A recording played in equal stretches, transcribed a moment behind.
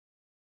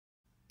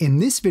In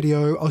this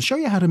video, I'll show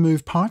you how to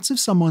move parts of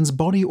someone's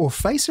body or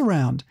face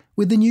around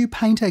with the new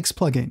PaintX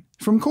plugin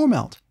from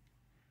CoreMelt.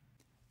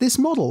 This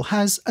model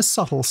has a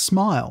subtle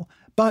smile,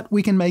 but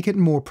we can make it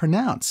more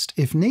pronounced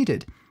if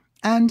needed,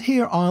 and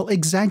here I'll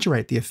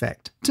exaggerate the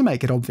effect to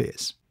make it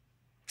obvious.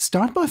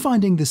 Start by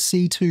finding the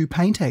C2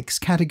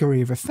 PaintX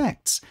category of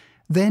effects,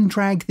 then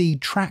drag the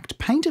Tracked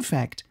Paint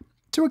effect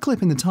to a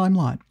clip in the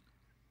timeline.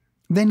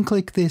 Then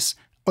click this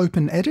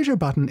Open Editor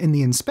button in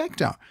the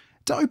inspector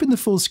to open the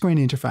full screen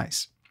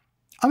interface.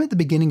 I'm at the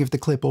beginning of the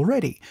clip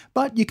already,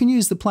 but you can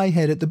use the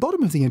playhead at the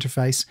bottom of the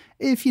interface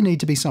if you need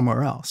to be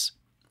somewhere else.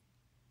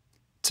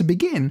 To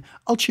begin,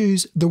 I'll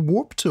choose the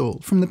Warp tool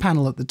from the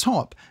panel at the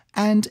top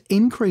and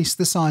increase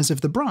the size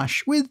of the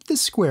brush with the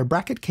square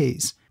bracket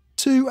keys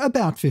to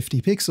about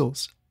 50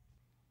 pixels.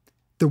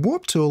 The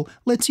Warp tool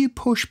lets you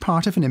push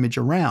part of an image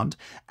around,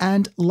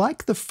 and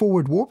like the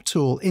Forward Warp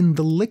tool in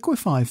the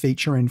Liquify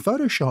feature in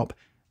Photoshop,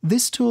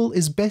 this tool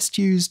is best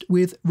used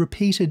with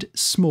repeated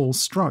small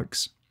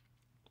strokes.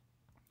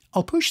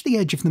 I'll push the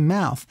edge of the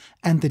mouth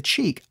and the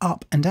cheek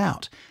up and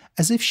out,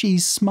 as if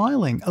she's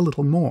smiling a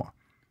little more.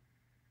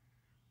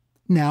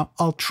 Now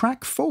I'll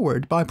track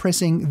forward by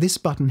pressing this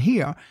button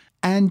here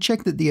and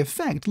check that the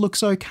effect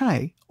looks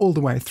okay all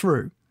the way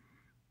through.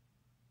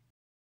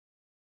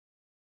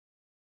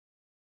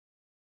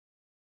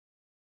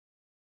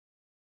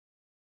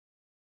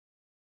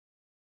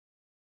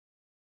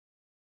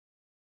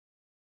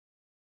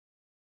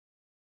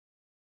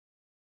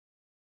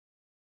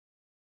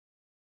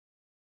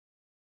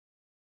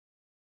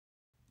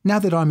 Now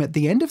that I'm at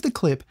the end of the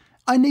clip,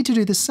 I need to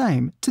do the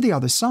same to the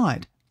other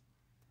side.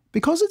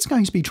 Because it's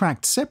going to be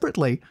tracked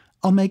separately,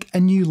 I'll make a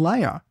new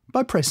layer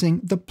by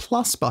pressing the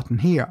plus button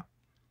here.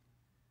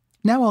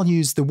 Now I'll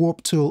use the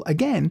Warp tool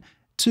again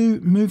to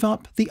move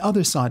up the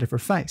other side of her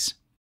face.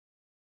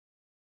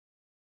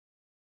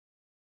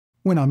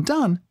 When I'm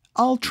done,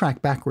 I'll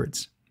track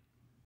backwards.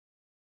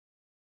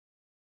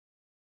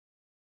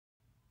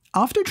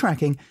 After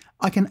tracking,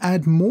 I can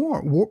add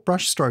more warp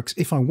brush strokes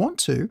if I want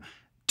to,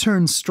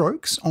 turn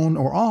strokes on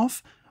or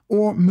off,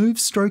 or move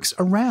strokes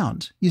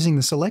around using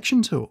the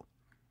selection tool.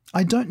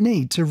 I don't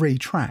need to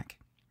retrack.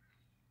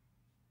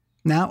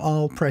 Now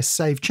I'll press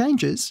Save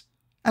Changes,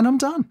 and I'm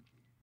done.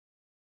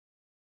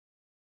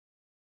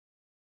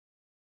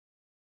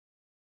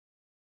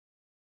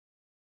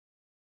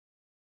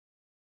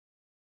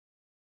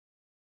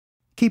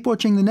 Keep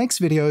watching the next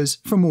videos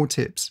for more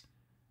tips.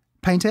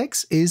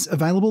 PaintX is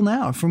available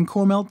now from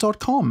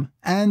coremelt.com,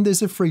 and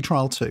there's a free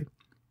trial too.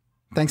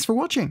 Thanks for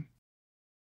watching.